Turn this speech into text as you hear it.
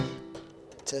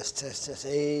Test.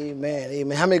 Amen.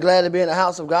 Amen. How many glad to be in the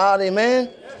house of God? Amen.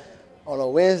 On a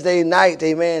Wednesday night,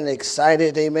 amen.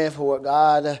 Excited, amen, for what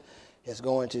God is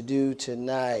going to do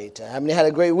tonight. How many had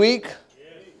a great week?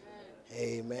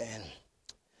 Amen.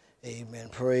 Amen.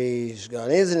 Praise God.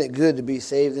 Isn't it good to be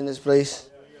saved in this place?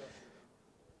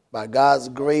 By God's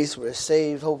grace, we're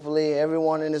saved. Hopefully,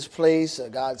 everyone in this place,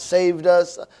 God saved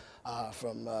us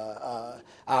from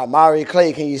our miry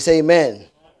clay. Can you say amen?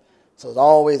 So it's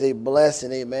always a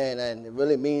blessing, amen, and it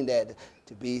really means that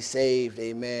to be saved,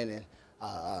 amen,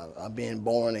 and being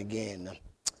born again.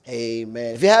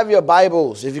 Amen. If you have your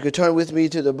Bibles, if you could turn with me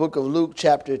to the book of Luke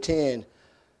chapter 10.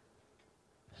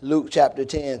 Luke chapter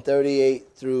 10,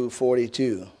 38 through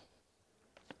 42.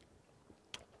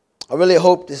 I really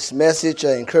hope this message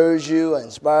encourage you,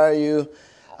 inspire you,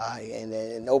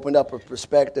 and open up a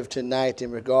perspective tonight in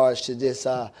regards to this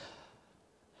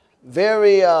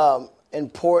very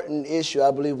important issue.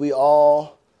 I believe we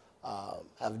all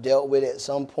have dealt with it at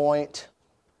some point.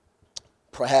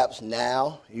 Perhaps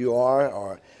now you are,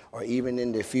 or even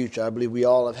in the future. I believe we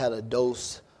all have had a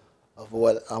dose of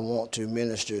what I want to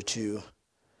minister to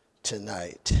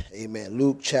tonight. Amen.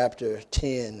 Luke chapter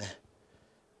 10,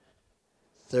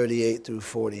 38 through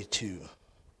 42.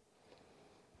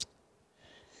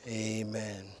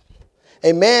 Amen.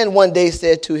 A man one day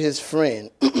said to his friend,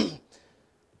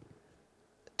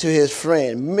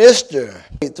 Mister,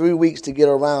 3 weeks to get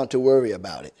around to worry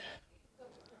about it.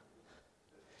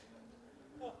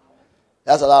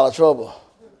 That's a lot of trouble.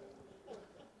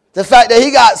 The fact that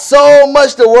he got so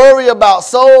much to worry about,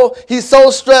 he's so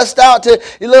stressed out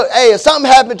look, hey, if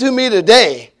something happened to me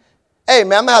today, hey,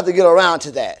 man, I'm going to have to get around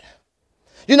to that.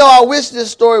 You know, I wish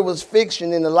this story was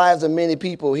fiction in the lives of many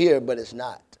people here, but it's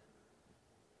not.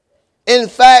 In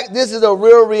fact, this is a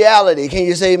real reality. Can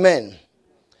you say amen?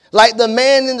 Like the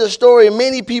man in the story,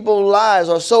 many people's lives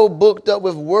are so booked up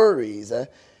with worries that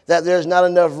there's not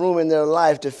enough room in their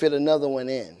life to fit another one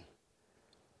in.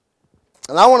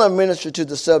 And I want to minister to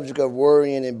the subject of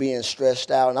worrying and being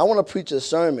stressed out. And I want to preach a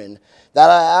sermon that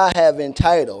I have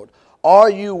entitled, Are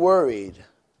You Worried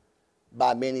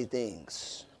by Many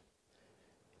Things?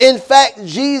 In fact,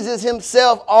 Jesus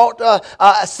himself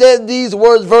said these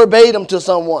words verbatim to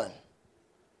someone.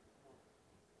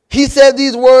 He said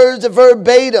these words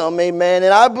verbatim, amen.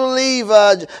 And I believe,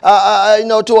 to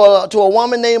a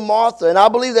woman named Martha, and I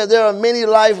believe that there are many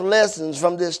life lessons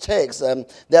from this text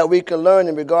that we can learn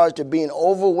in regards to being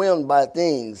overwhelmed by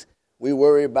things we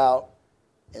worry about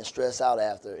and stress out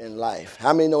after in life.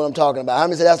 How many know what I'm talking about? How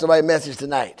many say that's the right message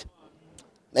tonight?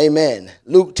 Amen.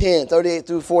 Luke 10, 38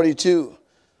 through 42.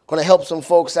 Going to help some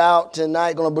folks out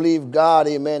tonight. Going to believe God,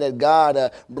 amen, that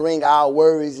God bring our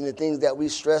worries and the things that we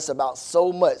stress about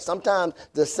so much, sometimes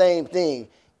the same thing,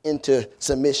 into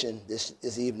submission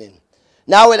this evening.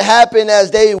 Now it happened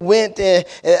as they went there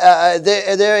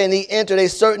and he entered a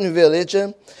certain village,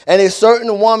 and a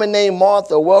certain woman named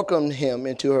Martha welcomed him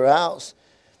into her house.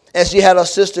 And she had a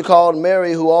sister called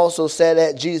Mary who also sat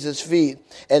at Jesus' feet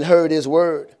and heard his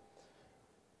word.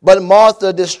 But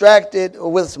Martha, distracted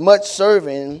with much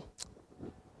serving,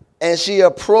 and she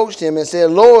approached him and said,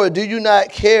 Lord, do you not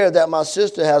care that my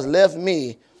sister has left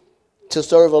me to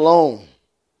serve alone?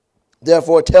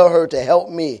 Therefore, tell her to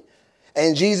help me.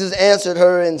 And Jesus answered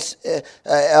her and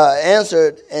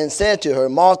said to her,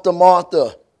 Martha,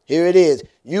 Martha, here it is.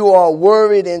 You are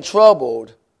worried and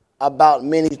troubled about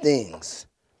many things.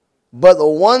 But the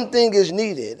one thing is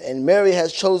needed, and Mary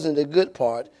has chosen the good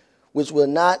part, which will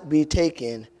not be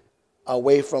taken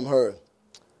away from her.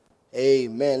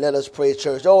 Amen. Let us pray,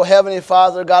 church. Oh, Heavenly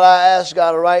Father, God, I ask,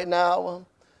 God, right now,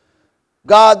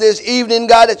 God, this evening,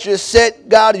 God, that you set,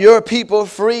 God, your people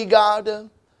free, God.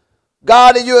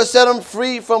 God, that you have set them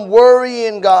free from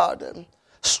worrying, God.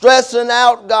 Stressing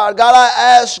out, God. God,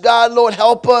 I ask, God, Lord,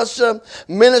 help us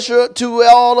minister to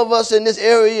all of us in this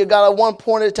area. God, at one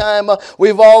point in time,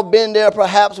 we've all been there.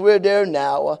 Perhaps we're there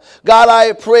now. God,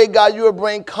 I pray, God, you will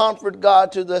bring comfort,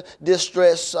 God, to the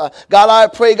distress. God, I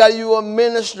pray, God, you will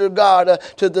minister, God,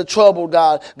 to the trouble,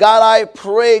 God. God, I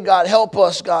pray, God, help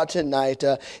us, God, tonight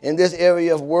in this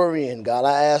area of worrying, God.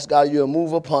 I ask, God, you will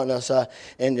move upon us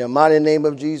in the mighty name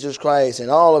of Jesus Christ. And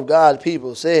all of God's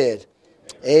people said,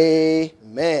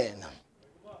 Amen.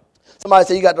 Somebody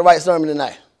say you got the right sermon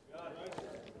tonight.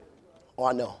 Oh,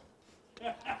 I know.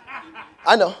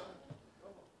 I know.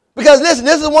 Because listen,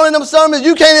 this is one of them sermons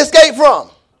you can't escape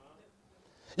from.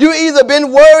 You either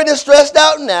been worried and stressed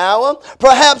out now,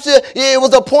 perhaps it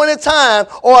was a point in time,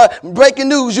 or breaking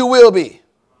news, you will be.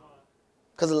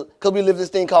 Because we live this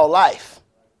thing called life.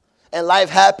 And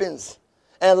life happens.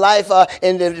 And life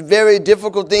and the very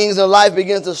difficult things in life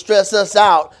begins to stress us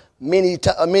out.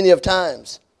 many of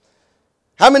times.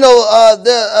 How many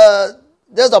know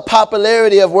there's a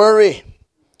popularity of worry?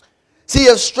 See,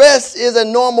 if stress is a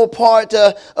normal part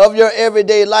of your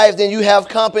everyday life, then you have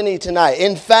company tonight.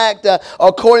 In fact,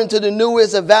 according to the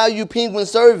newest Value Penguin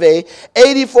survey,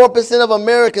 84% of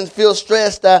Americans feel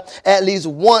stressed at least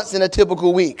once in a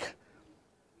typical week.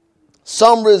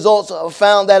 Some results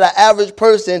found that an average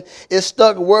person is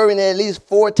stuck worrying at least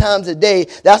 4 times a day.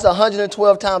 That's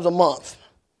 112 times a month.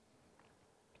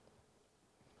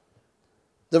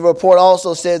 The report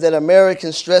also says that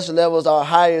American stress levels are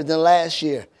higher than last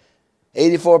year.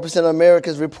 84% of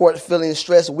Americans report feeling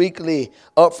stressed weekly,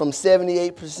 up from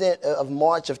 78% of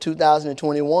March of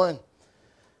 2021.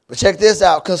 But check this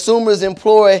out. Consumers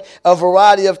employ a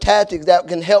variety of tactics that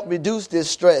can help reduce this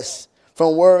stress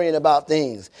from worrying about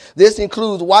things. This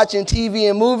includes watching TV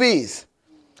and movies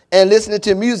and listening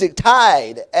to music,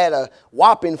 tied at a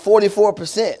whopping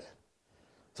 44%.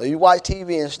 So you watch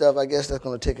TV and stuff, I guess that's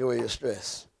going to take away your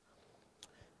stress.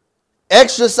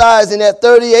 Exercising at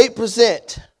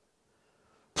 38%.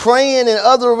 Praying and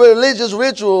other religious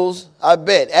rituals, I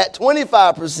bet, at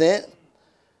 25%.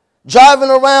 Driving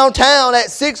around town at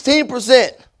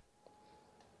 16%.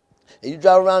 And you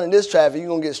drive around in this traffic, you're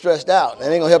going to get stressed out.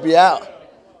 That ain't going to help you out.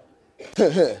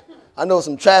 I know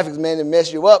some traffic, man, that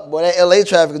mess you up. Boy, that LA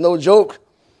traffic is no joke.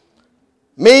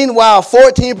 Meanwhile,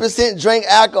 14% drink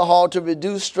alcohol to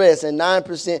reduce stress and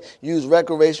 9% use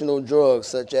recreational drugs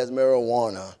such as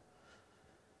marijuana.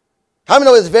 How many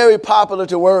know it's very popular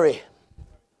to worry?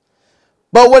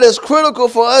 But what is critical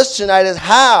for us tonight is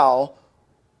how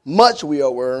much we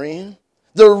are worrying,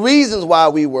 the reasons why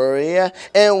we worry,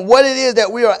 and what it is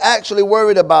that we are actually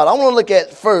worried about. I want to look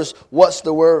at first, what's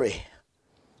the worry?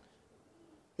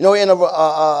 You know, in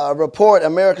a report,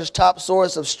 America's top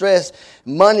source of stress,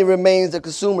 money remains the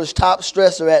consumer's top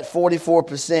stressor at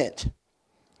 44%.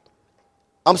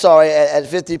 I'm sorry, at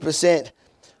 50%.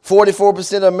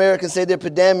 44% of Americans say the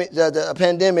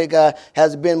pandemic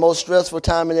has been most stressful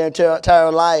time in their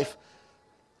entire life.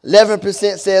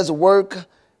 11% says work.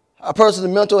 A person's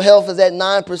mental health is at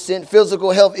 9%. Physical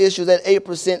health issues at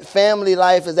 8%. Family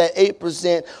life is at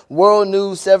 8%. World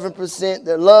news 7%.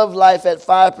 Their love life at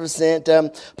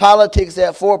 5%. Politics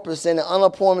at 4%. And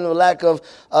unemployment or lack of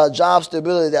job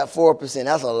stability at 4%.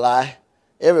 That's a lie.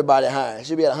 Everybody high. It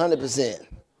should be at 100%.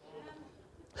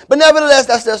 But nevertheless,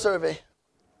 that's their survey.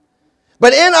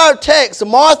 But in our text,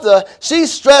 Martha,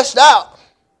 she's stressed out.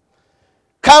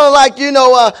 Kind of like,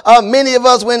 many of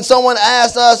us when someone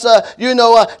asks us,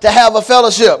 to have a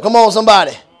fellowship. Come on,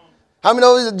 somebody. How many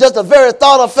know just the very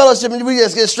thought of fellowship and we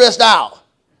just get stressed out?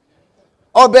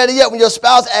 Or better yet, when your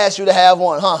spouse asks you to have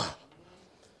one, huh?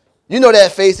 You know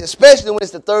that face, especially when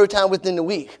it's the third time within the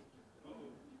week.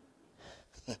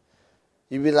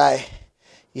 You be like,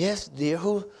 yes, dear,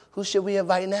 who should we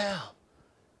invite now?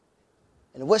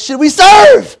 And what should we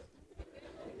serve?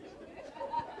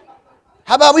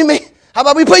 How about we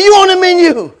put you on the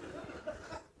menu?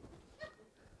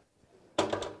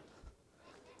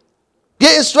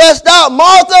 Getting stressed out.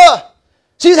 Martha,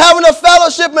 she's having a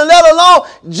fellowship, and let alone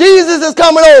Jesus is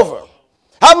coming over.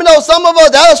 How many know some of us,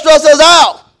 that'll stress us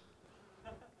out?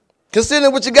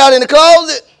 Considering what you got in the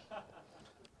closet.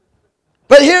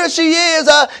 But here she is,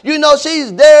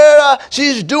 she's there,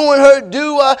 she's doing her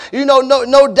due,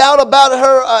 no doubt about it,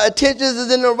 her attention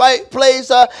is in the right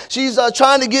place. She's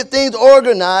trying to get things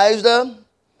organized, and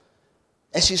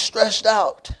she's stressed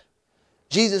out.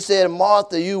 Jesus said,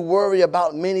 Martha, you worry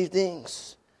about many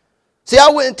things. See, I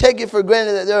wouldn't take it for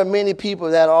granted that there are many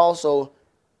people that are also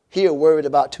here worried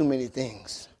about too many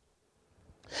things.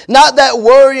 Not that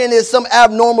worrying is some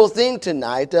abnormal thing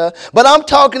tonight, but I'm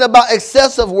talking about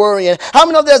excessive worrying. How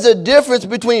many know there's a difference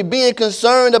between being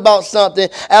concerned about something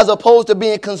as opposed to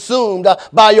being consumed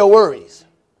by your worries?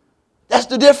 That's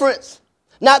the difference.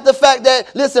 Not the fact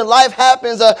that, listen, life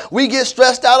happens, we get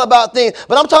stressed out about things,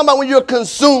 but I'm talking about when you're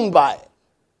consumed by it.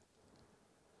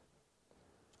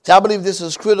 So I believe this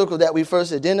is critical that we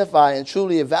first identify and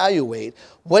truly evaluate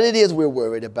what it is we're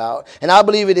worried about. And I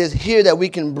believe it is here that we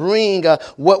can bring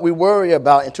what we worry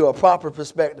about into a proper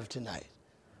perspective tonight.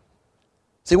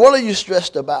 See, what are you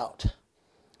stressed about?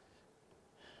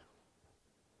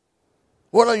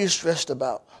 What are you stressed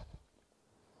about?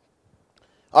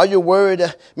 Are you worried?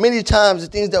 Many times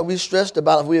the things that we're stressed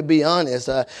about, if we'll be honest,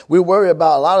 we worry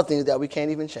about a lot of things that we can't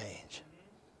even change.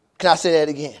 Can I say that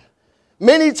again?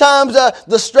 Many times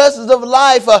the stresses of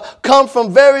life come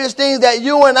from various things that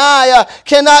you and I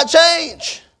cannot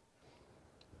change.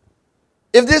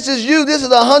 If this is you, this is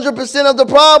 100% of the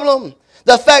problem.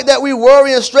 The fact that we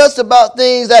worry and stress about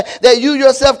things that you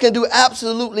yourself can do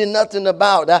absolutely nothing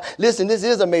about. Listen, this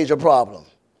is a major problem.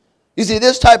 You see,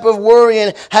 this type of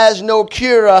worrying has no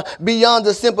cure beyond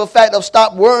the simple fact of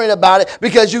stop worrying about it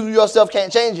because you yourself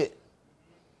can't change it.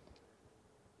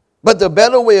 But the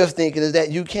better way of thinking is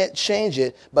that you can't change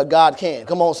it, but God can.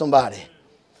 Come on, somebody.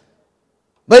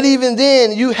 But even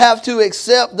then, you have to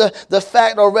accept the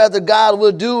fact, or rather God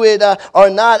will do it or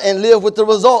not, and live with the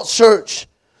results, church.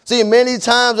 See, many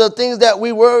times the things that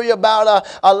we worry about,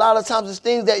 a lot of times it's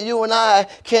things that you and I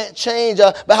can't change,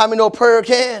 but how many know prayer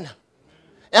can?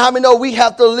 And how many know we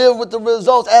have to live with the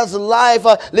results as life?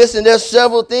 Listen, there's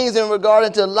several things in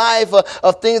regard to life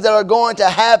of things that are going to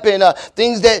happen,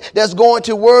 things that's going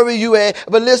to worry you.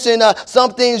 But listen,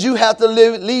 some things you have to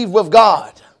leave with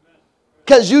God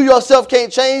because you yourself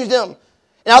can't change them.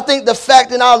 And I think the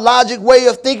fact in our logic way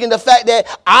of thinking, the fact that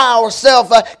I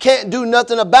ourselves can't do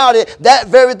nothing about it, that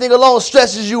very thing alone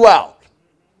stresses you out.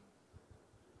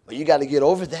 But you got to get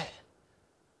over that.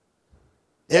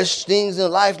 There's things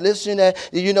in life, listen, that,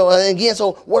 again,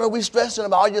 so what are we stressing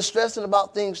about? Are you stressing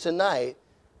about things tonight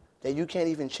that you can't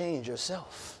even change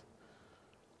yourself?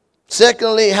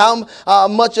 Secondly, how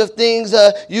much of things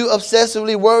you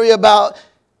obsessively worry about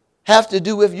have to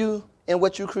do with you and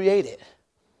what you created?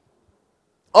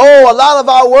 Oh, a lot of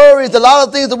our worries, a lot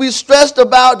of things that we stressed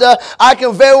about, I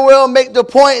can very well make the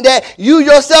point that you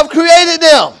yourself created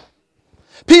them.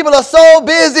 People are so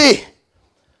busy.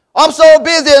 I'm so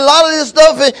busy, and a lot of this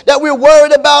stuff that we're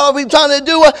worried about or we're trying to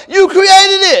do, you created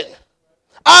it.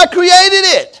 I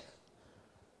created it.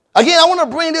 Again, I want to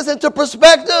bring this into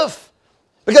perspective.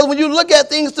 Because when you look at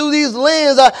things through these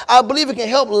lenses, I believe it can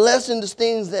help lessen the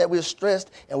things that we're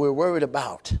stressed and we're worried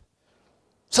about.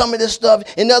 Some of this stuff,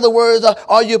 in other words,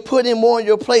 are you putting more on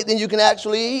your plate than you can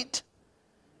actually eat?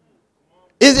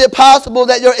 Is it possible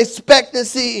that your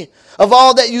expectancy of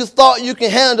all that you thought you can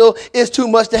handle is too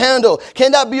much to handle?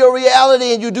 Can that be a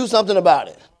reality and you do something about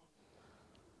it?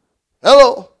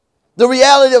 Hello? The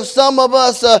reality of some of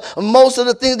us, most of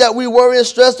the things that we worry and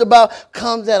stressed about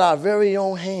comes at our very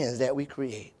own hands that we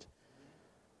create.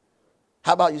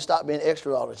 How about you stop being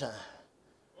extra all the time?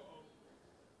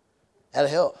 That'll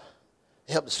help.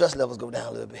 Help the stress levels go down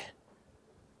a little bit.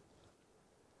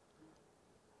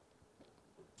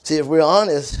 See, if we're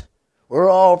honest, we're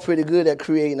all pretty good at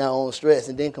creating our own stress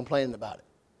and then complaining about it.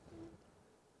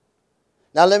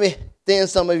 Now, let me thin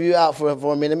some of you out for a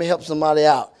minute. Let me help somebody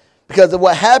out. Because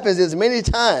what happens is many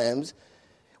times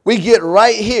we get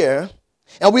right here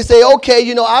and we say,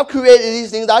 okay, I've created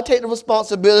these things. I take the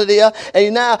responsibility.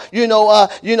 And now,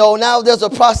 now there's a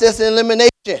process of elimination.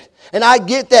 And I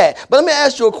get that. But let me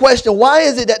ask you a question. Why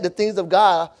is it that the things of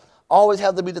God always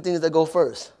have to be the things that go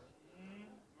first?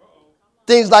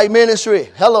 Things like ministry.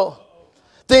 Hello.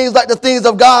 Things like the things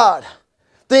of God.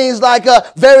 Things like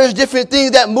various different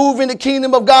things that move in the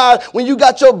kingdom of God. When you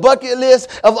got your bucket list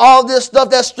of all this stuff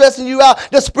that's stressing you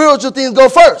out, the spiritual things go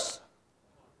first.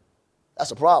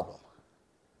 That's a problem.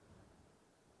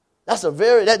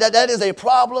 That is a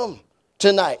problem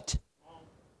tonight.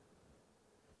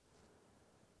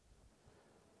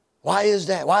 Why is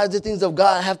that? Why does the things of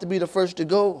God have to be the first to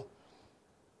go?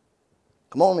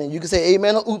 Come on, man. You can say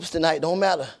amen or oops tonight. Don't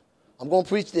matter. I'm going to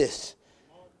preach this.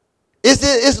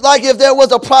 It's like if there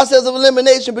was a process of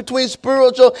elimination between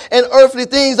spiritual and earthly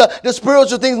things, the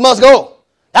spiritual things must go.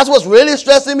 That's what's really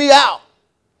stressing me out.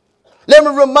 Let me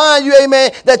remind you,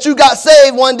 amen, that you got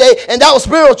saved one day and that was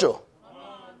spiritual.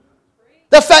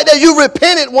 The fact that you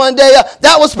repented one day,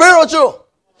 that was spiritual.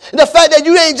 And the fact that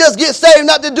you ain't just get saved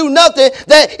not to do nothing,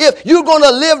 that if you're going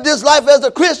to live this life as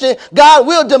a Christian, God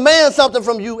will demand something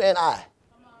from you and I.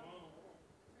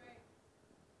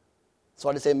 That's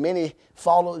why they say many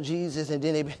followed Jesus and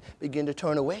then they begin to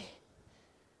turn away.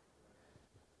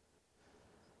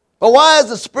 But why is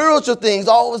the spiritual things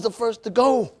always the first to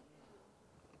go?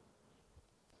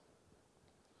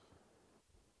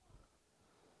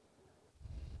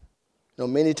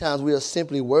 Many times we are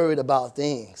simply worried about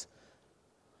things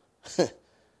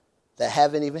that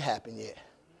haven't even happened yet.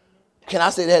 Can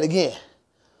I say that again?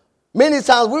 Many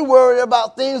times we're worried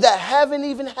about things that haven't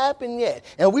even happened yet.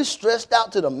 And we're stressed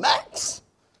out to the max.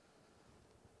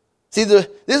 See, this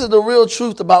is the real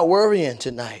truth about worrying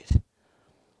tonight.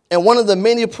 And one of the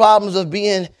many problems of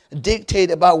being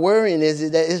dictated by worrying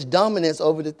is that it's dominance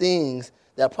over the things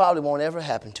that probably won't ever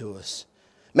happen to us.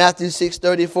 Matthew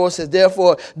 6:34 says,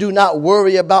 therefore, do not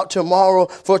worry about tomorrow,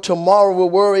 for tomorrow will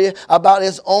worry about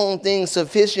its own things,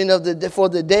 sufficient for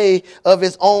the day of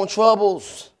its own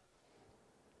troubles.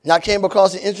 And I came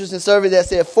across an interesting survey that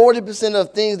said 40%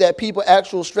 of things that people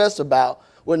actually stress about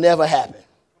will never happen.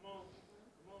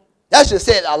 That just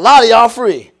set a lot of y'all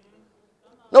free.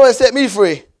 No, it set me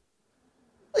free.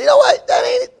 You know what? That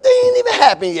ain't even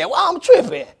happened yet. Well, I'm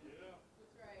tripping.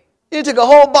 You took a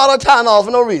whole bottle of Tylenol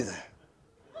for no reason.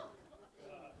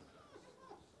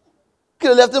 Could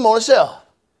have left them on the shelf.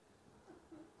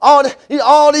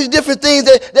 All these different things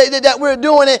that we're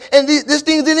doing, and these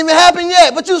things didn't even happen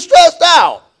yet, but you stressed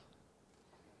out.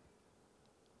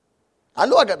 I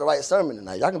know I got the right sermon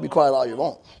tonight. Y'all can be quiet all you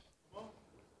want.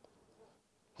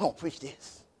 I'm going to preach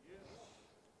this.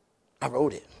 I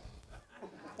wrote it.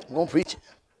 I'm going to preach it.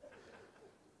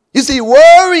 You see,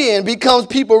 worrying becomes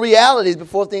people's realities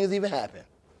before things even happen.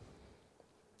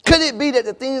 Could it be that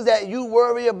the things that you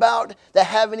worry about that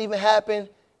haven't even happened,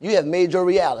 you have made your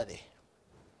reality?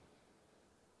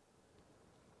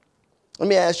 Let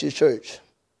me ask you, church,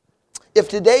 if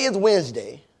today is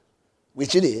Wednesday,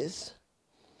 which it is,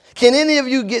 can any of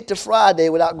you get to Friday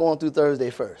without going through Thursday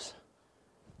first?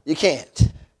 You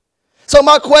can't. So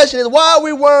my question is, why are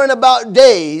we worrying about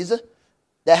days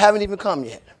that haven't even come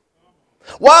yet?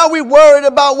 Why are we worried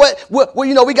about what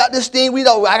we got this thing,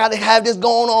 I got to have this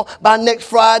going on by next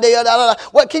Friday.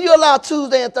 What, can you allow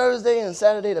Tuesday and Thursday and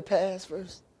Saturday to pass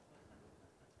first?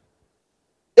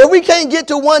 If we can't get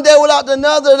to one day without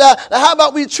another, how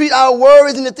about we treat our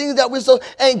worries and the things that we're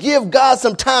and give God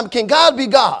some time? Can God be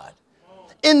God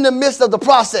in the midst of the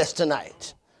process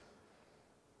tonight?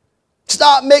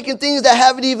 Stop making things that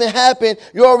haven't even happened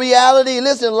your reality.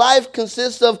 Listen, life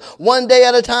consists of one day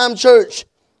at a time, church.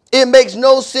 It makes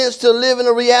no sense to live in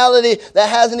a reality that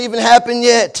hasn't even happened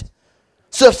yet.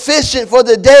 Sufficient for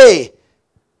the day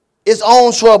its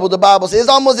own trouble, the Bible says. It's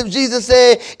almost as if Jesus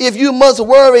said, if you must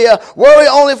worry, worry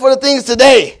only for the things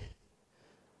today.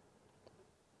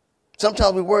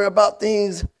 Sometimes we worry about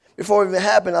things before it even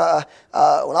happen. When I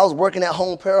was working at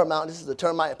Home Paramount, this is a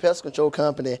termite pest control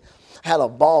company, I had a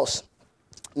boss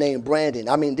named Brandon.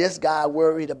 I mean, this guy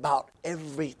worried about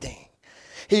everything.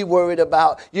 He worried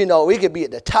about, we could be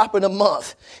at the top of the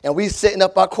month and we setting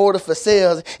up our quota for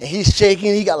sales and he's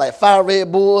shaking. He got like 5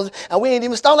 Red Bulls and we ain't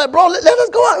even started. Like, bro, let us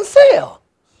go out and sell.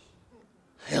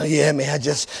 Yeah, man, I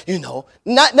just,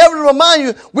 never to remind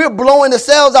you, we're blowing the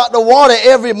sales out the water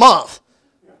every month.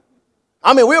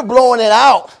 I mean, we're blowing it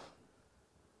out.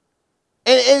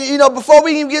 And before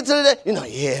we even get to that,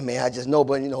 yeah, man, I just know,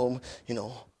 but,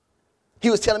 he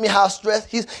was telling me how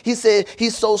stressed, he said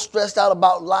he's so stressed out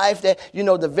about life that,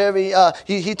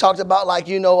 he talked about like,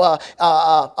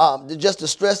 just the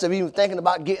stress of even thinking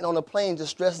about getting on a plane just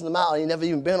stresses him out. And he never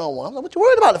even been on one. I'm like, what you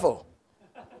worried about it for?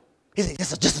 He said,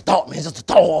 it's just a thought, man, it's just a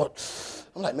thought.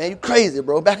 I'm like, man, you crazy,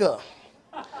 bro, back up.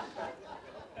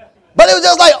 But it was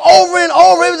just like over and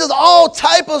over, it was just all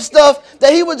type of stuff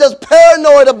that he was just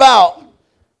paranoid about.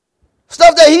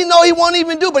 Stuff that he know he won't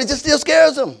even do, but it just still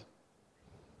scares him.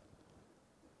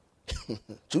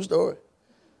 True story.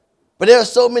 But there are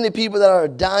so many people that are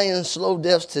dying slow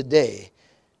deaths today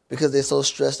because they're so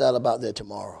stressed out about their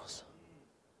tomorrows.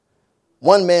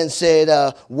 One man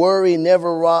said, worry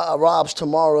never robs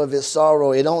tomorrow of its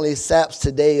sorrow. It only saps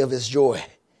today of its joy.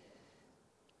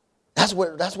 That's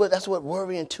what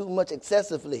worrying too much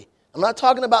excessively. I'm not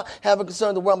talking about having concern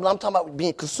of the world, but I'm talking about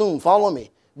being consumed. Follow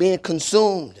me. Being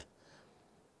consumed.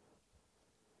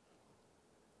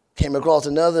 Came across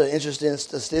another interesting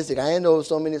statistic. I didn't know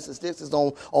so many statistics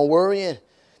on worrying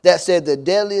that said the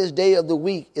deadliest day of the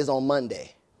week is on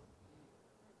Monday.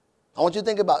 I want you to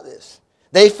think about this.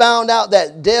 They found out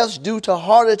that deaths due to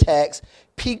heart attacks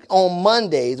peaked on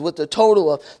Mondays with a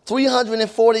total of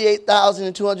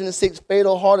 348,206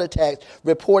 fatal heart attacks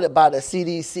reported by the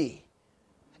CDC.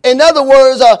 In other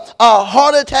words,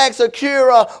 heart attacks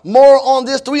occur more on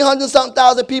this 300-something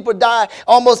thousand people die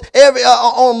almost every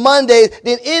on Mondays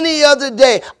than any other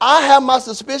day. I have my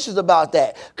suspicions about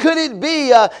that. Could it be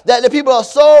that the people are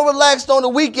so relaxed on the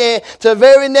weekend to the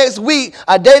very next week,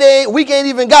 a day week ain't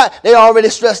even got, they already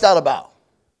stressed out about.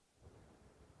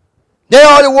 They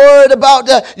already worried about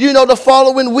the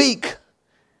following week.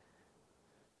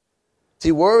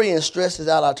 See, worry and stress is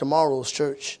out our tomorrows,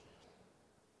 church.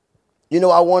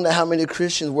 I wonder how many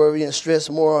Christians worry and stress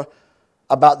more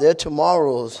about their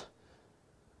tomorrows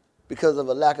because of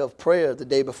a lack of prayer the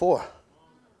day before.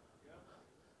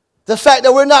 The fact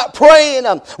that we're not praying,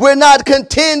 we're not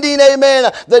contending,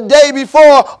 amen, the day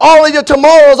before, all of your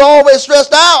tomorrows are always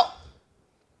stressed out.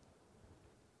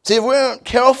 See, if we aren't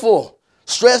careful,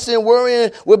 stress and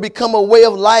worrying will become a way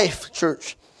of life,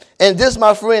 church. And this,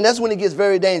 my friend, that's when it gets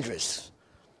very dangerous.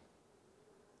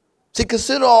 See,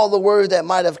 consider all the words that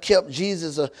might have kept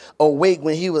Jesus awake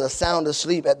when he was sound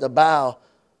asleep at the bow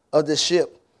of the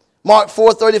ship. Mark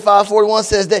 4:35-41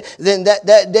 says that then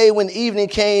that day when evening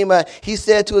came, he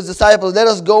said to his disciples, let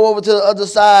us go over to the other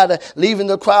side, leaving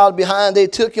the crowd behind. They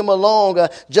took him along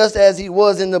just as he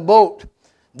was in the boat.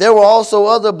 There were also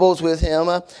other boats with him.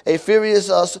 A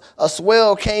furious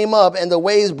swell came up, and the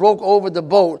waves broke over the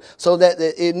boat so that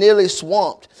it nearly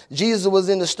swamped. Jesus was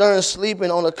in the stern sleeping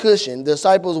on a cushion. The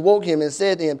disciples woke him and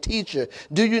said to him, "Teacher,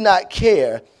 do you not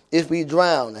care if we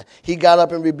drown?" He got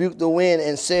up and rebuked the wind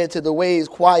and said to the waves,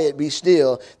 "Quiet, be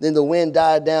still." Then the wind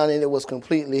died down and it was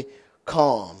completely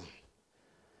calm.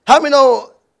 How many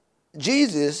know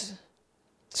Jesus,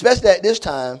 especially at this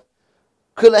time,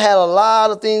 could have had a lot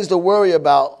of things to worry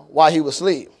about while he was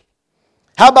asleep?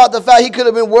 How about the fact he could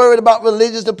have been worried about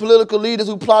religious and political leaders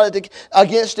who plotted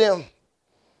against him?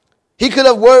 He could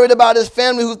have worried about his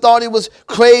family who thought he was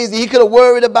crazy. He could have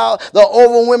worried about the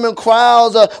overwhelming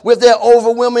crowds with their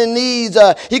overwhelming needs.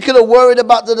 He could have worried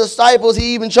about the disciples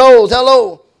he even chose.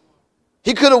 Hello.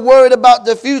 He could have worried about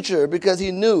the future because he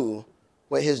knew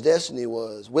what his destiny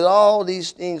was. With all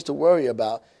these things to worry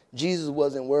about, Jesus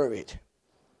wasn't worried.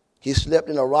 He slept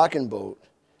in a rocking boat.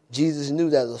 Jesus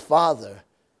knew that his Father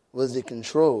was in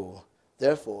control.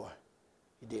 Therefore,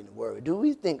 he didn't worry. Do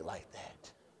we think like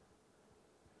that?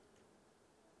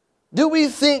 Do we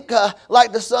think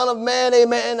like the Son of Man,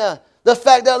 amen? The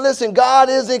fact that, listen, God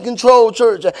is in control,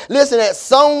 church. Listen, that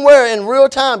somewhere in real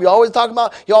time, you always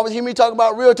hear me talk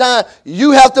about real time.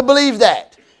 You have to believe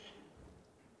that.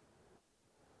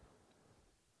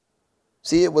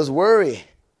 See, it was worry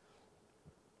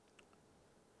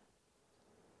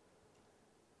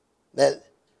that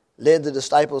led the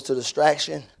disciples to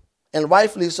distraction. And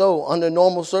rightfully so, under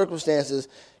normal circumstances.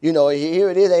 Here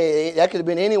it is. That could have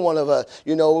been any one of us.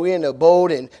 We're in a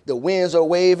boat and the winds are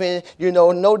waving.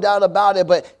 No doubt about it.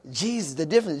 But Jesus, the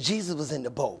difference, Jesus was in the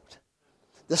boat.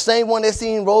 The same one that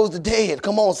seen rose the dead.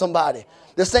 Come on, somebody.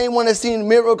 The same one that seen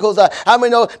miracles. How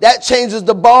many know that changes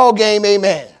the ball game?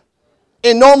 Amen.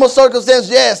 In normal circumstances,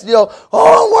 yes.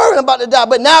 I'm worrying about the die.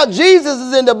 But now Jesus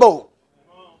is in the boat.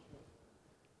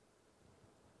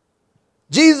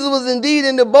 Jesus was indeed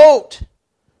in the boat.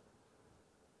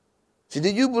 See, do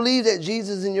you believe that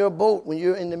Jesus is in your boat when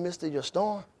you're in the midst of your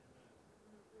storm?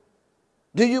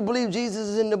 Do you believe Jesus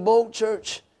is in the boat,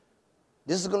 church?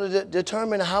 This is going to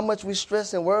determine how much we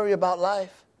stress and worry about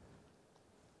life.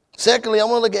 Secondly, I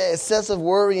want to look at excessive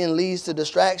worrying leads to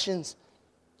distractions.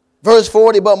 Verse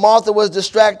 40, but Martha was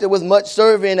distracted with much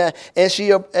serving, and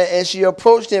she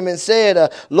approached him and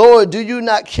said, Lord, do you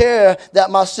not care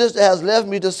that my sister has left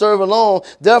me to serve alone?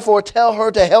 Therefore, tell her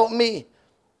to help me.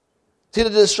 See, the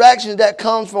distraction that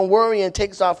comes from worrying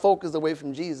takes our focus away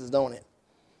from Jesus, don't it?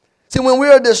 See, when we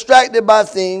are distracted by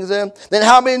things, then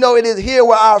how many know it is here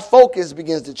where our focus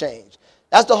begins to change?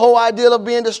 That's the whole idea of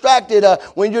being distracted.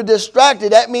 When you're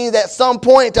distracted, that means at some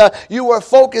point you were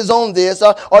focused on this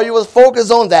or you were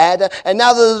focused on that. And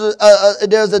now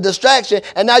there's a distraction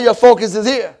and now your focus is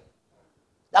here.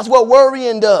 That's what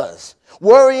worrying does.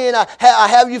 Worrying, I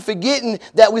have you forgetting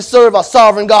that we serve a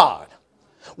sovereign God.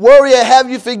 Worry, have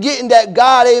you forgetting that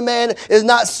God, amen, is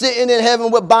not sitting in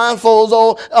heaven with blindfolds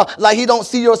on like he don't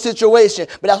see your situation.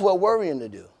 But that's what worrying to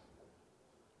do.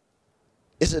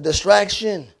 It's a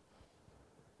distraction.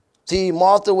 See,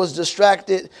 Martha was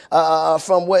distracted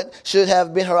from what should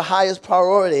have been her highest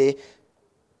priority,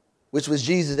 which was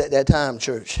Jesus at that time,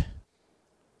 church.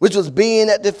 Which was being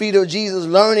at the feet of Jesus,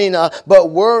 learning,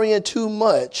 but worrying too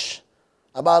much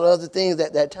about other things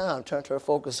at that time turned her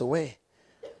focus away.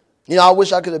 I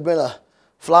wish I could have been a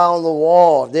fly on the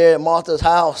wall there at Martha's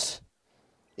house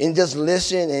and just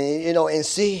listen and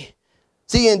see.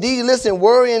 See, indeed, listen,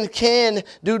 worrying can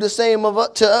do the same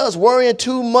to us. Worrying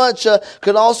too much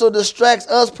could also distract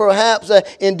us perhaps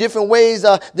in different ways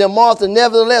than Martha.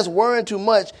 Nevertheless, worrying too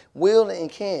much will and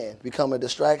can become a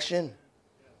distraction.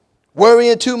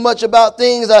 Worrying too much about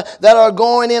things that are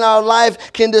going in our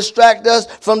life can distract us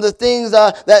from the things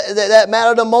that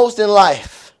matter the most in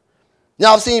life.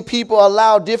 Now, I've seen people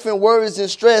allow different worries and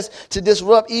stress to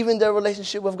disrupt even their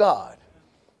relationship with God.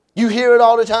 You hear it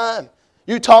all the time.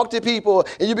 You talk to people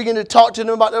and you begin to talk to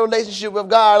them about their relationship with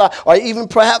God, or even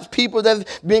perhaps people that have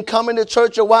been coming to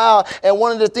church a while, and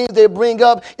one of the things they bring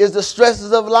up is the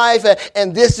stresses of life,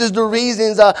 and this is the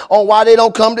reasons on why they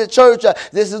don't come to church.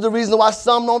 This is the reason why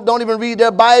some don't even read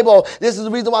their Bible. This is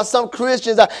the reason why some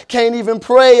Christians can't even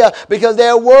pray because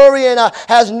their worrying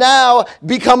has now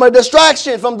become a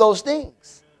distraction from those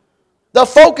things. The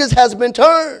focus has been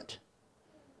turned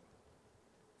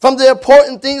from the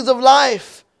important things of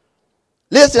life.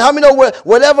 Listen, how many know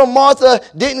whatever Martha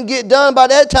didn't get done by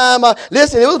that time,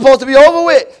 listen, it was supposed to be over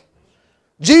with.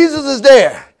 Jesus is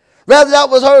there. Whether that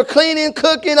was her cleaning,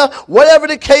 cooking, whatever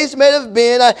the case may have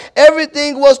been,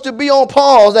 everything was to be on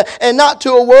pause and not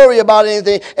to worry about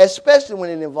anything, especially when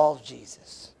it involves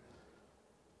Jesus.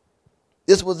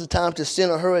 This was the time to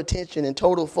center her attention and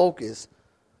total focus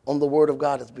on the word of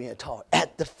God that's being taught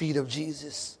at the feet of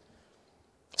Jesus.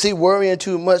 See, worrying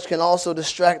too much can also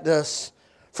distract us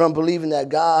from believing that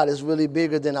God is really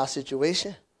bigger than our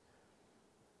situation.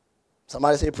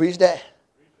 Somebody say, preach that.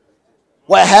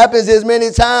 What happens is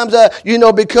many times,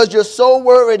 because you're so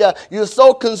worried, you're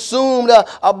so consumed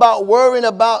about worrying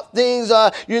about things,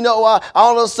 all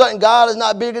of a sudden God is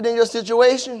not bigger than your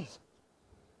situation.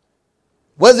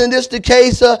 Wasn't this the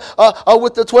case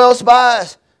with the 12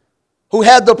 spies who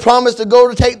had the promise to go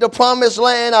to take the promised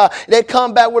land? They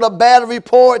come back with a bad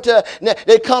report.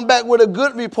 They come back with a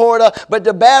good report, but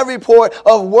the bad report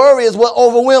of worry is what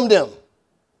overwhelmed them.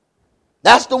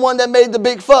 That's the one that made the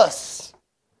big fuss.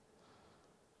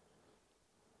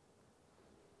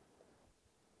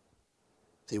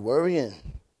 See, worrying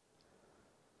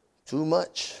too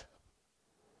much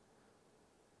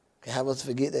can have us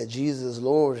forget that Jesus is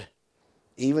Lord,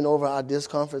 even over our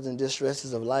discomforts and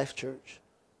distresses of life, church.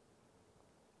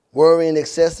 Worrying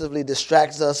excessively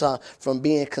distracts us from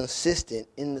being consistent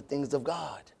in the things of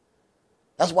God.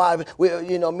 That's why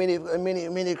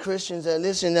many Christians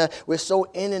we're so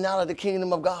in and out of the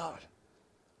kingdom of God.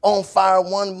 On fire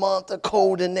one month,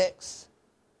 cold the next.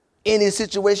 Any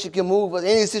situation can move us.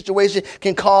 Any situation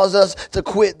can cause us to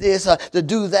quit this, to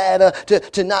do that,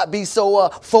 to not be so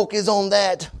focused on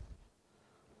that.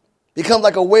 Become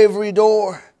like a wavery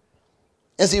door.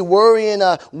 And see, worrying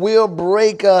will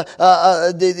break the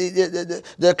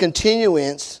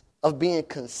continuance of being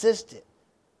consistent.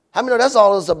 How many know that's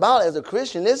all it's about as a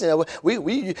Christian? Listen,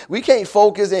 we can't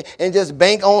focus and just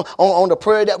bank on the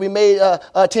prayer that we made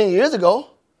 10 years ago.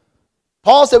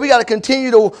 Paul said we got to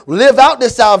continue to live out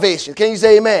this salvation. Can you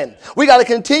say amen? We got to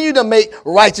continue to make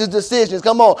righteous decisions.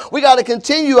 Come on. We got to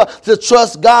continue to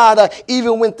trust God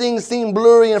even when things seem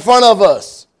blurry in front of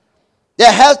us.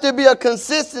 There has to be a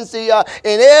consistency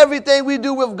in everything we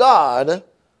do with God,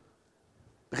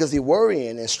 because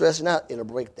worrying and stressing out, it'll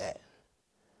break that.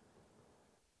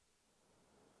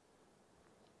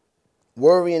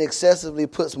 Worrying excessively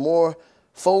puts more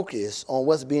focus on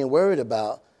what's being worried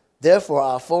about. Therefore,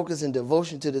 our focus and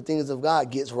devotion to the things of God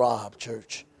gets robbed,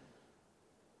 church.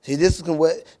 See, this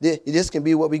can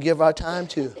be what we give our time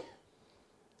to.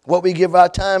 What we give our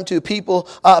time to.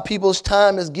 People's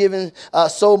time is given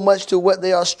so much to what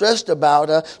they are stressed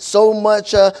about, so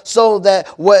much so that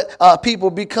what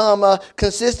people become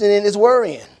consistent in is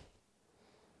worrying.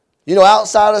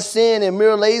 Outside of sin and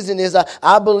mere laziness,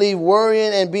 I believe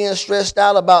worrying and being stressed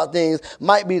out about things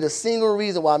might be the single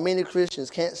reason why many Christians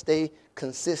can't stay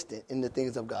consistent in the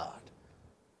things of God.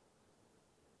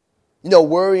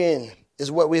 Worrying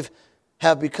is what we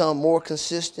have become more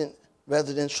consistent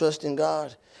rather than trusting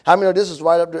God. How many know this is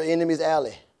right up the enemy's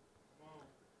alley?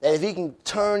 That if he can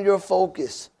turn your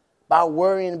focus by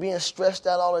worrying and being stressed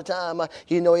out all the time,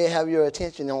 he'll have your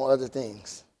attention on other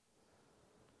things.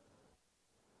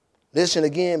 Listen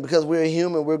again, because we're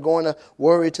human, we're going to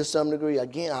worry to some degree.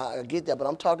 Again, I get that, but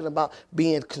I'm talking about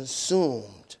being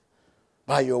consumed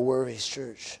by your worries,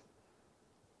 church.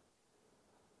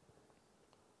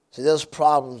 See, there's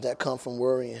problems that come from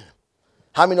worrying.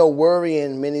 How many know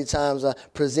worrying many times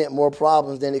present more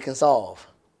problems than it can solve?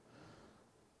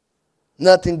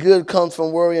 Nothing good comes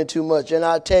from worrying too much. In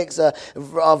our text,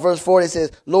 verse 40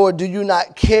 says, Lord, do you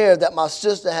not care that my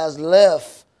sister has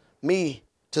left me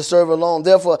to serve alone?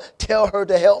 Therefore, tell her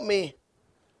to help me.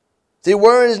 See,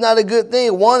 worrying is not a good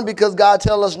thing. One, because God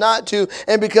tells us not to,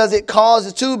 and because it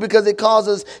causes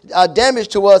damage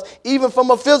to us, even from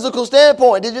a physical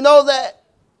standpoint. Did you know that?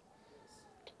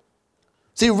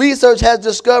 See, research has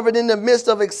discovered in the midst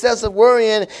of excessive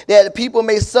worrying that people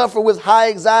may suffer with high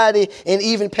anxiety and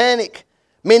even panic.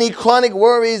 Many chronic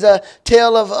worries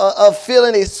tell of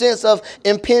feeling a sense of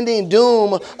impending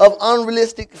doom, of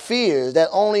unrealistic fears that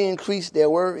only increase their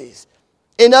worries.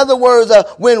 In other words,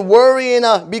 when worrying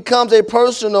becomes a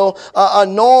personal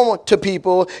norm to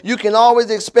people, you can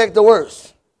always expect the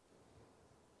worst.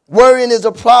 Worrying is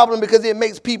a problem because it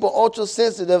makes people ultra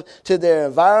sensitive to their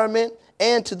environment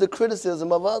and to the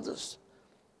criticism of others.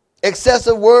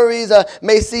 Excessive worries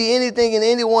may see anything and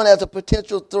anyone as a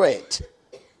potential threat.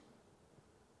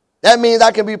 That means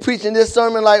I can be preaching this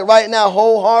sermon like right now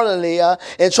wholeheartedly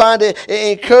and trying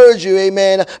to encourage you,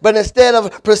 amen. But instead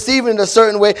of perceiving it a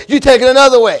certain way, you take it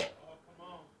another way.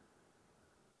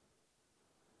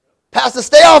 Pastor,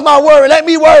 stay off my worry. Let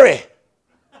me worry.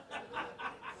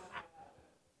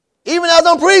 Even as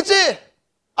I'm preaching,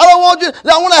 I want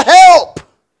to help.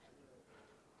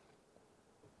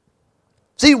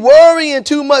 See, worrying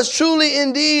too much truly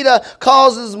indeed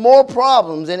causes more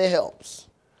problems than it helps.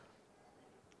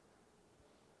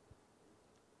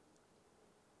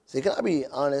 See, can I be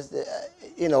honest?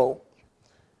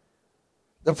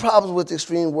 The problem with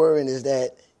extreme worrying is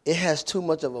that it has too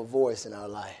much of a voice in our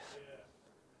life.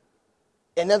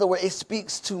 In other words, it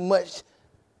speaks too much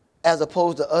as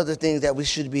opposed to other things that we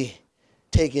should be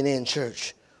taking in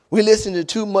church. We listen to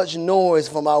too much noise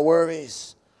from our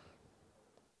worries.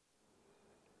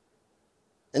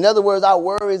 In other words, our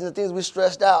worries and the things we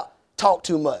stressed out talk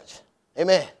too much.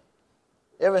 Amen.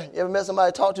 You ever met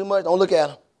somebody talk too much? Don't look at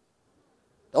them.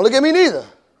 Don't look at me neither.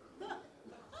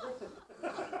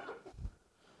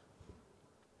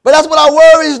 But that's what our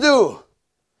worries do.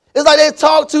 It's like they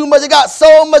talk too much. They got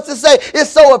so much to say.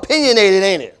 It's so opinionated,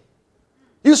 ain't it?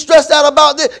 You stressed out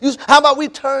about this. How about we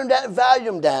turn that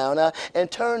volume down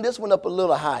and turn this one up a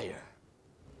little higher?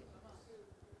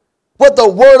 What the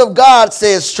Word of God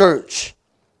says, church.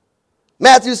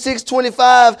 Matthew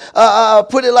 6:25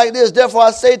 put it like this. Therefore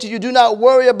I say to you, do not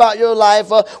worry about your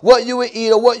life, what you will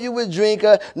eat or what you will drink,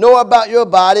 nor about your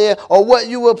body or what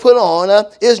you will put on.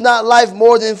 Is not life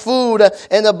more than food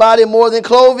and the body more than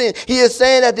clothing? He is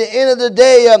saying at the end of the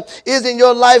day, isn't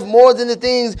your life more than the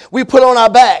things we put on our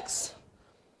backs?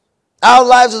 Our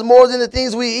lives is more than the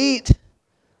things we eat.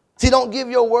 See, don't give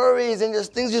your worries and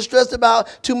just things you're stressed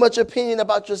about too much opinion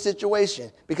about your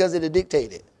situation because it'll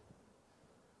dictate it.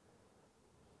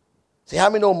 See, how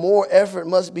many know more effort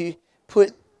must be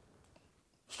put,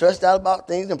 stressed out about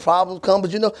things and problems come?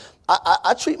 But you know,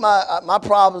 I treat my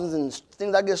problems and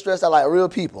things I get stressed out like real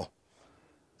people.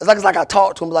 It's like I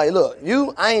talk to them like, look,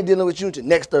 I ain't dealing with you until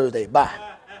next Thursday. Bye.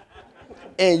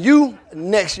 And you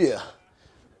next year.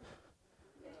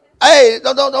 Hey,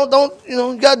 don't,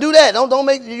 you got to do that. Don't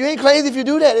make, you ain't crazy if you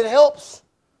do that. It helps.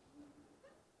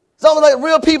 Some like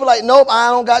real people like, nope, I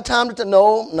don't got time to,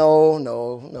 no,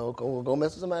 go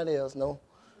mess with somebody else. No,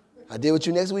 I deal with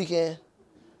you next weekend.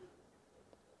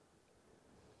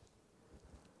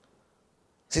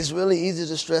 See, it's really easy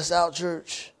to stress out,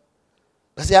 church.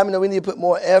 But see, I mean, we need to put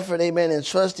more effort, amen, in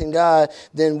trusting God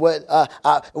than what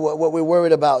we're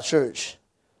worried about, church.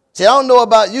 See, I don't know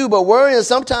about you, but worrying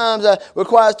sometimes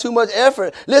requires too much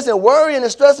effort. Listen, worrying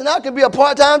and stressing out can be a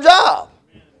part-time job.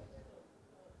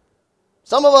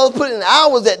 Some of us put in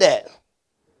hours at that.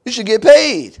 You should get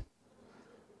paid.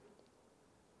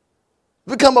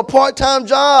 Become a part-time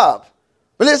job.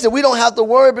 But listen, we don't have to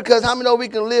worry because how many know we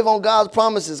can live on God's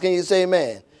promises? Can you say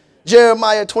amen?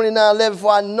 Jeremiah 29:11,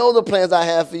 for I know the plans I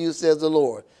have for you, says the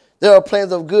Lord. There are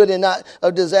plans of good and not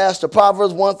of disaster.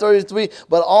 Proverbs 1:33,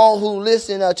 but all who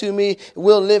listen to me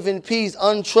will live in peace,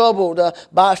 untroubled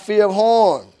by fear of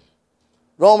harm.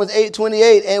 Romans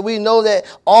 8:28, and we know that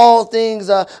all things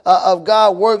of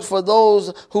God works for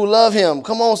those who love him.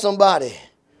 Come on, somebody.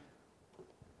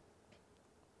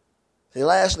 See,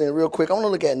 lastly, and real quick, I want to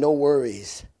look at no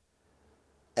worries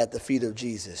at the feet of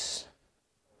Jesus.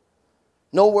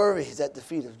 No worries at the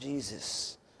feet of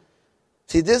Jesus.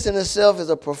 See, this in itself is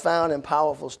a profound and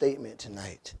powerful statement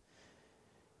tonight.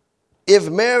 If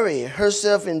Mary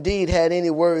herself indeed had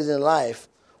any worries in life,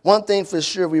 one thing for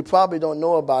sure, we probably don't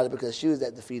know about it because she was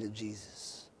at the feet of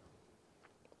Jesus.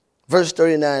 Verse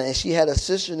 39, and she had a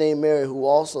sister named Mary who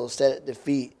also sat at the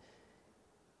feet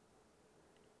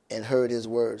and heard his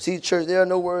words. See, church, there are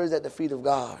no words at the feet of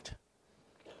God.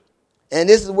 And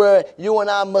this is where you and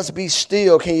I must be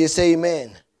still. Can you say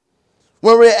amen?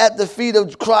 When we're at the feet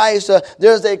of Christ,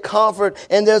 there's a comfort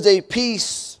and there's a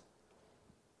peace.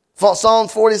 Psalm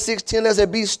 46:10 says,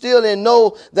 be still and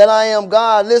know that I am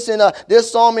God. Listen,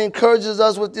 this psalm encourages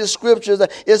us with this scripture.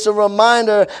 It's a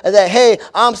reminder that, hey,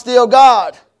 I'm still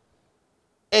God.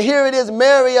 And here it is,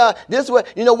 Mary, this way,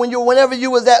 whenever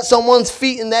you was at someone's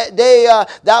feet in that day,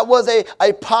 that was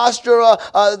a posture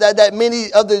that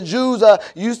many of the Jews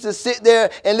used to sit there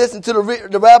and listen to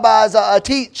the rabbis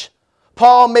teach.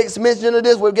 Paul makes mention of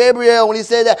this with Gabriel when he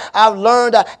said that I've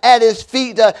learned at his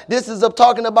feet. This is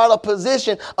talking about a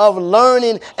position of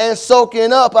learning and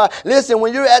soaking up. Listen,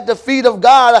 when you're at the feet of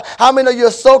God, how many of you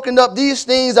are soaking up these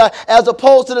things as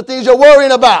opposed to the things you're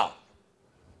worrying about?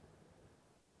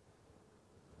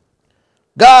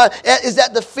 God is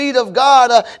at the feet of God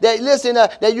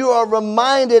that you are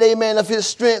reminded, amen, of his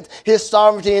strength, his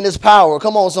sovereignty, and his power.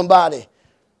 Come on, somebody.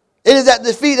 It is at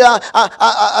the feet that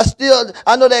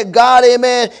I know that God,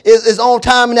 amen, is on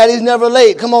time and that he's never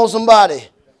late. Come on, somebody.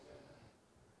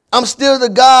 I'm still the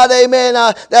God, amen,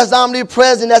 that's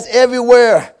omnipresent, that's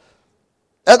everywhere.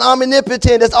 That's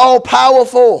omnipotent, that's all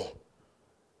powerful.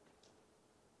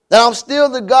 That I'm still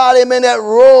the God, amen, that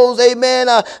rose, amen,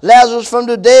 Lazarus from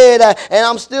the dead. And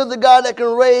I'm still the God that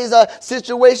can raise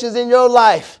situations in your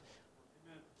life.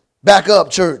 Back up,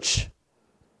 church.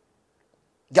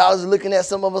 God is looking at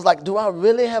some of us like, do I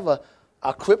really have a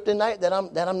kryptonite that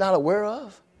I'm not aware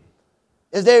of?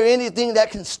 Is there anything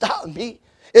that can stop me?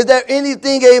 Is there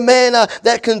anything, amen,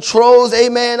 that controls,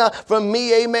 amen, from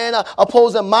me, amen,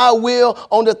 opposing my will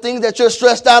on the things that you're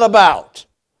stressed out about?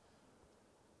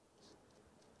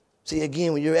 See,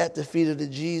 again, when you're at the feet of the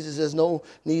Jesus, there's no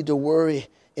need to worry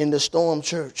in the storm,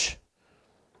 church.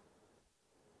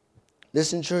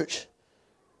 Listen, church.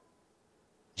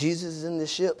 Jesus is in the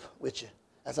ship with you.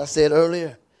 As I said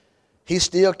earlier, he's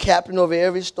still captain over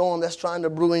every storm that's trying to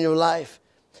brew in your life.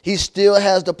 He still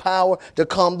has the power to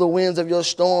calm the winds of your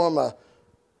storm.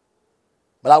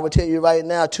 But I would tell you right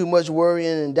now, too much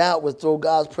worrying and doubt would throw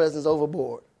God's presence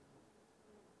overboard.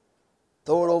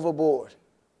 Throw it overboard.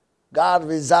 God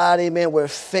resides, amen, where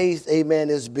faith, amen,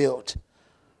 is built.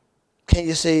 Can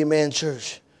you say amen,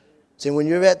 church? See, when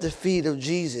you're at the feet of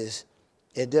Jesus,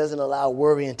 it doesn't allow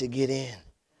worrying to get in.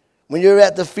 When you're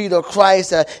at the feet of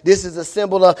Christ, this is a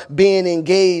symbol of being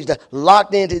engaged,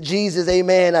 locked into Jesus,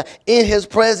 amen, in his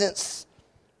presence.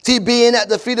 See, being at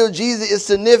the feet of Jesus is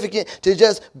significant to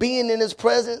just being in his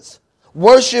presence,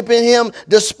 worshiping him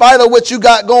despite of what you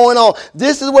got going on.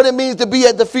 This is what it means to be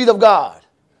at the feet of God.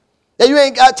 That you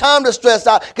ain't got time to stress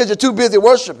out because you're too busy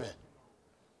worshiping.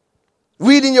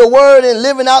 Reading your word and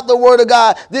living out the word of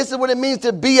God. This is what it means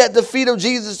to be at the feet of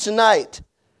Jesus tonight.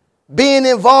 Being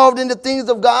involved in the things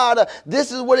of God.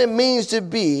 This is what it means to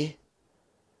be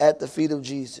at the feet of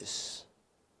Jesus.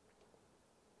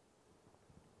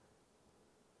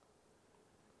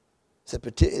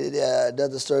 It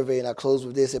does a survey, and I close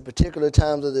with this. At particular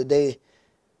times of the day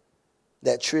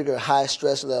that trigger high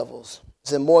stress levels.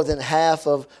 So more than half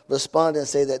of respondents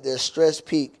say that their stress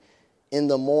peak in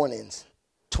the mornings.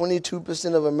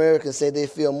 22% of Americans say they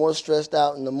feel more stressed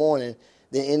out in the morning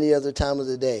than any other time of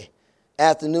the day.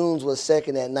 Afternoons was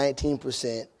second at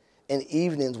 19%, and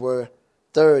evenings were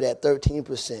third at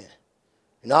 13%.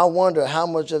 And I wonder how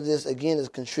much of this, again, is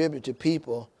contributed to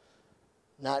people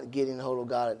not getting the hold of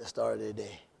God at the start of their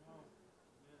day.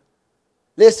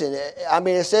 Listen, I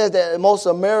mean, it says that most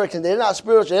Americans, they're not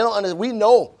spiritual. They don't understand. We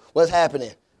know what's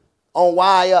happening on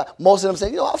why most of them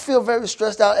say, I feel very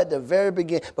stressed out at the very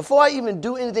beginning. Before I even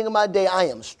do anything in my day, I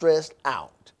am stressed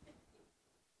out.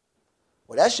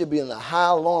 Well, that should be a high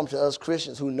alarm to us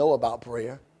Christians who know about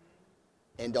prayer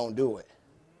and don't do it.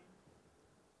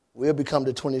 We'll become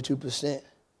the 22%.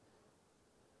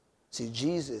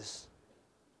 See,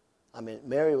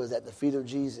 Mary was at the feet of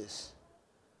Jesus.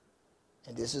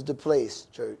 And this is the place,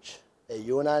 church, that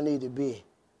you and I need to be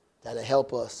that'll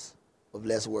help us with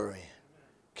less worrying.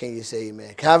 Can you say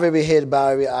amen? Can I have every head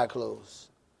bowed, every eye closed?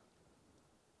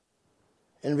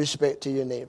 In respect to your neighbor.